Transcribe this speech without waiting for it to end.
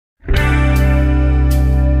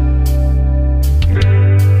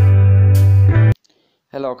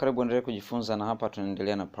Hello, karibu endelee kujifunza, na hapa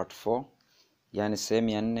tunaendelea na part 4, yani sehemu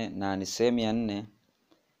ya 4, na ni sehemu ya 4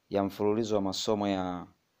 ya mfululizo wa masomo ya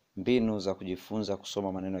mbinu za kujifunza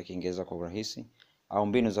kusoma maneno ya Kiingereza kwa urahisi, au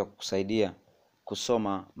mbinu za kukusaidia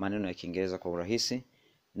kusoma maneno ya Kiingereza kwa urahisi.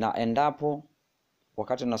 Na endapo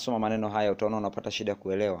wakati unasoma maneno haya utaona unapata shida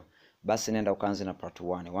kuelewa, basi nenda ukaanze na part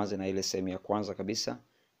 1. Uanze na ile sehemu ya kwanza kabisa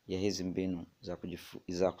ya hizi mbinu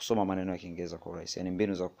za kusoma maneno ya Kiingereza kwa urahisi, yani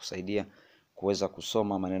mbinu za kukusaidia kuweza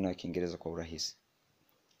kusoma maneno ya Kiingereza kwa urahisi.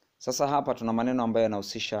 Sasa hapa tuna maneno ambayo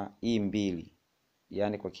yanahusisha e mbili,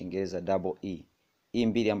 yani kwa Kiingereza double e. E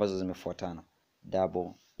mbili ambazo zimefuatana,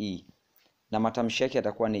 double e. Na matamshi yake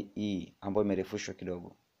yatakuwa ni e ambayo imerefushwa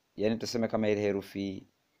kidogo. Yani tuseme kama ile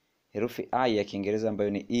herufi I ya Kiingereza ambayo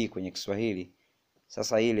ni e kwenye Kiswahili,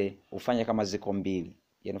 sasa ile ufanye kama ziko mbili.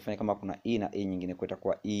 Yani ufanye kama kuna e na e nyingine, kwa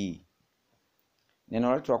itakuwa e.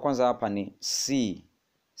 Neno letu la kwanza hapa ni see.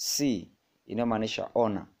 See inamaanisha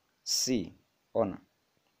ona. See, ona.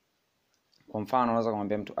 Kwa mfano unaweza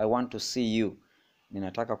kumwambia mtu I want to see you,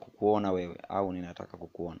 ninataka kukuona wewe, au ninataka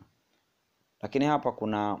kukuona. Lakini hapa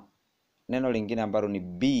kuna neno lingine ambalo ni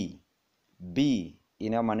bee. Bee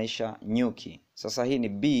inamaanisha nyuki. Sasa hii ni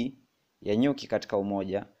bee ya nyuki katika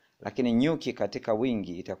umoja, lakini nyuki katika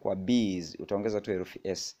wingi itakuwa bees. Utaongeza tu herufi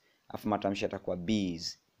s, afu matamshi yatakuwa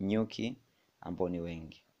bees, nyuki ambao ni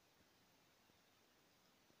wengi.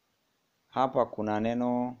 Hapa kuna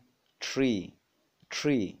neno tree.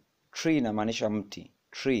 Tree, tree inamaanisha mti.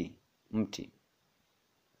 Tree, mti.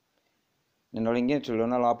 Neno lingine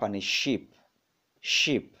tulilonalo hapa ni sheep.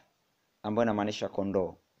 Sheep ambayo inamaanisha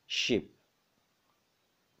kondoo. Sheep.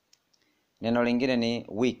 Neno lingine ni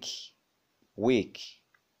week. Week,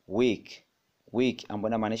 week, week ambayo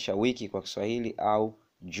inamaanisha wiki kwa Kiswahili au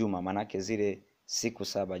juma. Manake zile siku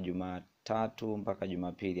 7, Jumatatu mpaka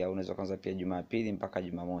Jumapili, au unaweza kuanza pia Jumapili mpaka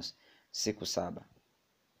Jumamosi, siku 7.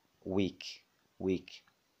 Week, week.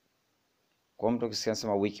 Kwa mtu ukisikia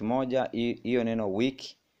sema wiki moja, hiyo neno week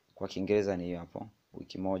kwa Kiingereza ni hiyo hapo.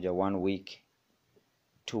 Wiki moja, 1 week,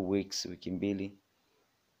 2 weeks, wiki mbili.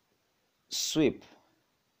 Sweep.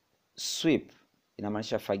 Sweep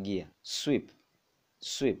inamaanisha fagia. Sweep,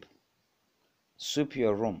 sweep. Sweep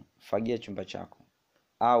your room, fagia chumba chako.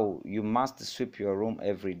 Au you must sweep your room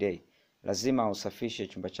every day, lazima usafishe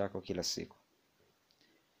chumba chako kila siku.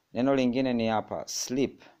 Neno lingine ni hapa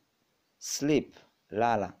sleep. Sleep,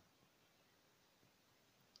 lala.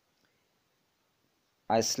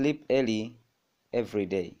 I sleep early every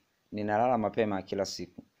day, ninalala mapema kila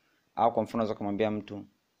siku. Au kwa mfano unaweza kumwambia mtu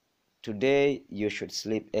today you should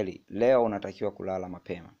sleep early, leo unatakiwa kulala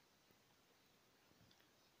mapema.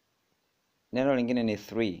 Neno lingine ni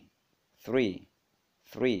three. Three,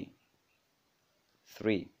 three,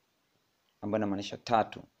 three ambayo inamaanisha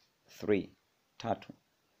tatu. Three, tatu.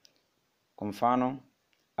 Kwa mfano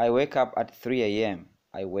I wake up at 3 am.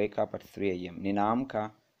 I wake up at 3 am,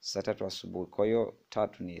 ninaamka saa 3 asubuhi. Kwa hiyo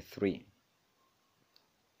tatu ni 3.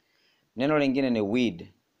 Neno lingine ni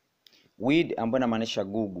weed. Weed ambayo inamaanisha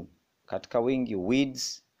gugu. Katika wingi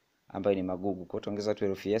weeds ambayo ni magugu. Kwa hiyo tuongeza tu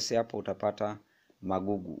herufi s hapo utapata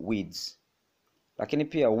magugu, weeds. Lakini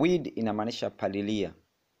pia weed inamaanisha palilia.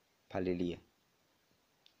 Palilia.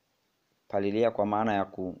 Palilia kwa maana ya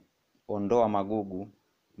kuondoa magugu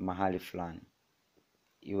mahali fulani.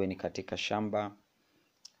 Iwe ni katika shamba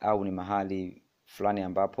au ni mahali fulani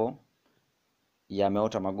ambapo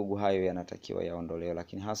yameota magugu, hayo yanatakiwa yaondolewe,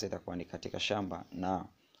 lakini hasa itakuwa ni katika shamba, na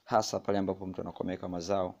hasa pale ambapo mtu anakomeka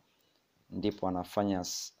mazao ndipo anafanya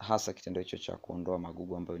hasa kitendo hicho cha kuondoa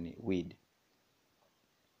magugu ambayo ni weed.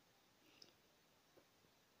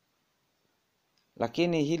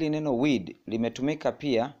 Lakini hili neno weed limetumika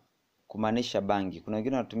pia kumaanisha bangi. Kuna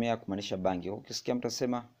wengine wanatumia kumaanisha bangi. Ukisikia mtu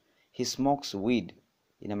asema he smokes weed,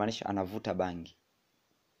 inamaanisha anavuta bangi.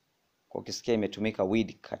 Kwa ukisikia imetumika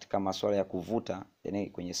weed katika masuala ya kuvuta, yani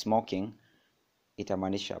kwenye smoking,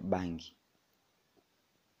 itamaanisha bangi.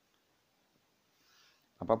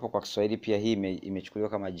 Ambapo kwa Kiswahili pia hii imechukuliwa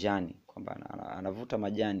kama jani, kwamba anavuta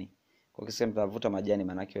majani. Kwa ukisikia mtu anavuta majani,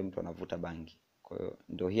 maana yake mtu anavuta bangi. Kwa hiyo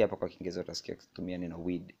ndio hii hapa kwa Kiingereza utasikia kutumia neno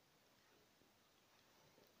weed.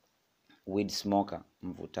 Weed smoker,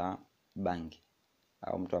 mvuta bangi,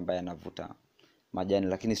 au mtu ambaye anavuta majani,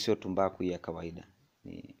 lakini sio tumbaku ya kawaida,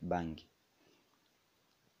 ni bangi.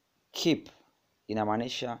 Keep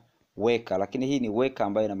inamaanisha weka, lakini hii ni weka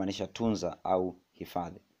ambayo inamaanisha tunza au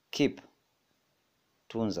hifadhi. Keep,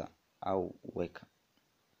 tunza au weka.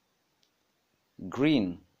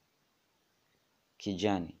 Green,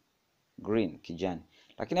 kijani. Green, kijani.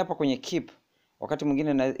 Lakini hapa kwenye keep wakati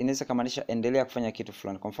mwingine inaweza kumaanisha endelea kufanya kitu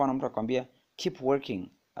fulani. Kwa mfano mtu akwambia keep working,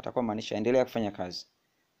 atakuwa maanisha endelea kufanya kazi.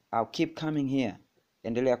 Au keep coming here,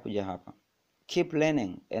 endelea kuja hapa. Keep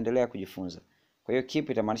learning, endelea kujifunza. Kwa hiyo keep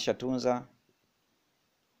itamaanisha tunza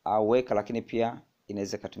au weka, lakini pia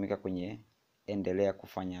inaweza kutumika kwenye endelea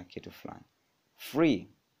kufanya kitu fulani. Free,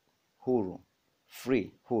 huru.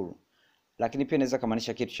 Free, huru. Lakini pia inaweza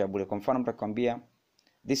kumaanisha kitu cha bure. Kwa mfano mtu akwambia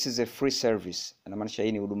this is a free service, inamaanisha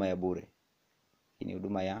hii ni huduma ya bure. Hii ni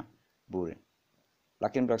huduma ya bure.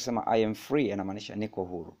 Lakini mtu akisema I am free, inamaanisha niko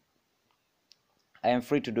huru. I am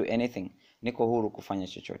free to do anything, niko huru kufanya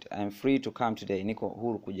chochote. I am free to come today, niko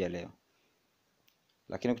huru kuja leo.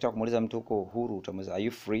 Lakini ukitaka kumuuliza mtu uko huru, utamuuliza are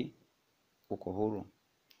you free? Uko huru.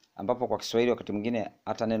 Ambapo kwa Kiswahili wakati mwingine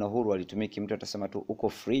hata neno huru halitumiki, mtu atasema tu uko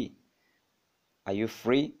free. Are you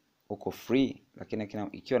free? Uko free. Lakini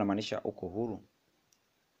ikiwa inamaanisha uko huru.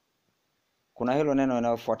 Kuna hilo neno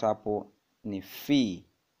linalofuata hapo ni fee.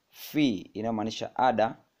 Fee inamaanisha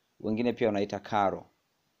ada, wengine pia wanaita karo.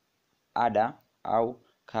 Ada au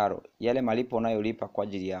karo, yale malipo unayolipa kwa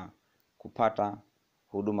ajili ya kupata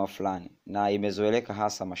huduma fulani, na imezoeleka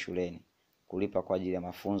hasa mashuleni kulipa kwa ajili ya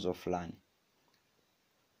mafunzo fulani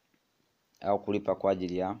au kulipa kwa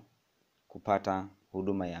ajili ya kupata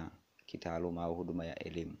huduma ya kitaaluma au huduma ya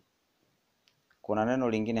elimu. Kuna neno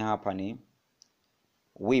lingine hapa ni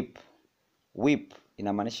weep. Weep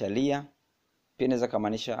inamaanisha lia, pia inaweza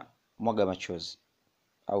kumaanisha mwaga machozi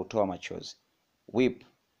au toa machozi. Weep,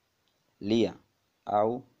 lia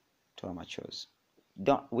au toa machozi.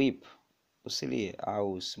 Don't weep, usilie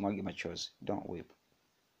au usimwage machozi. Don't weep.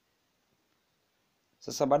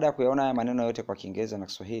 Sasa baada ya kuyaona haya maneno yote kwa Kiingereza na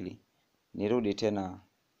Kiswahili, nirudi tena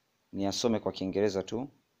niyasome kwa Kiingereza tu.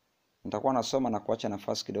 Nitakuwa nasoma na kuacha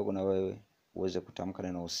nafasi kidogo na wewe uweze kutamka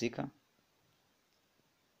neno husika.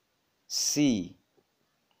 C,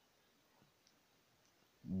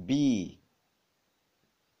 B,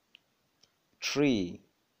 tree,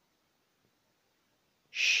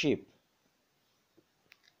 sheep,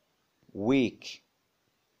 week,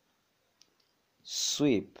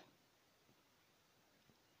 sweep,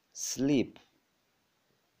 sleep,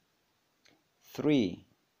 3,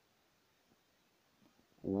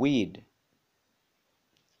 weed,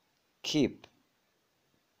 keep,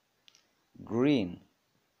 green,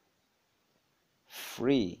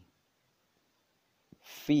 free,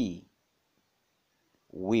 fee,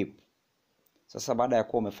 weep. Sasa baada ya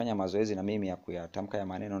kuwa umefanya mazoezi na mimi ya kuyatamka ya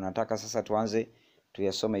maneno, nataka sasa tuanze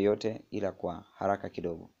tuyasome yote ila kwa haraka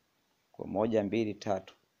kidogo. Kwa 1, 2, 3.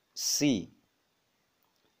 C,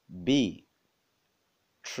 B,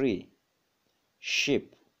 tree,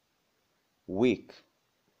 sheep, week,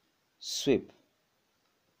 sweep,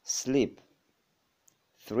 sleep,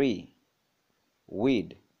 3,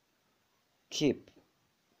 weed, keep,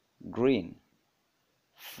 green,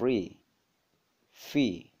 free,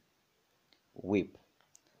 fee, weep.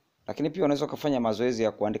 Lakini pia unaweza kufanya mazoezi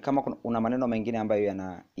ya kuandika. Kama una maneno mengine ambayo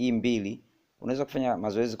yana mbili, unaweza kufanya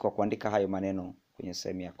mazoezi kwa kuandika hayo maneno kwenye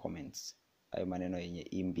sehemu ya comments. Hayo maneno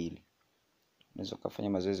yenye mbili. Unaweza kufanya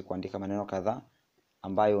mazoezi kuandika maneno kadhaa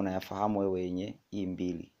ambayo unayafahamu wewe yenye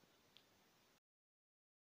mbili.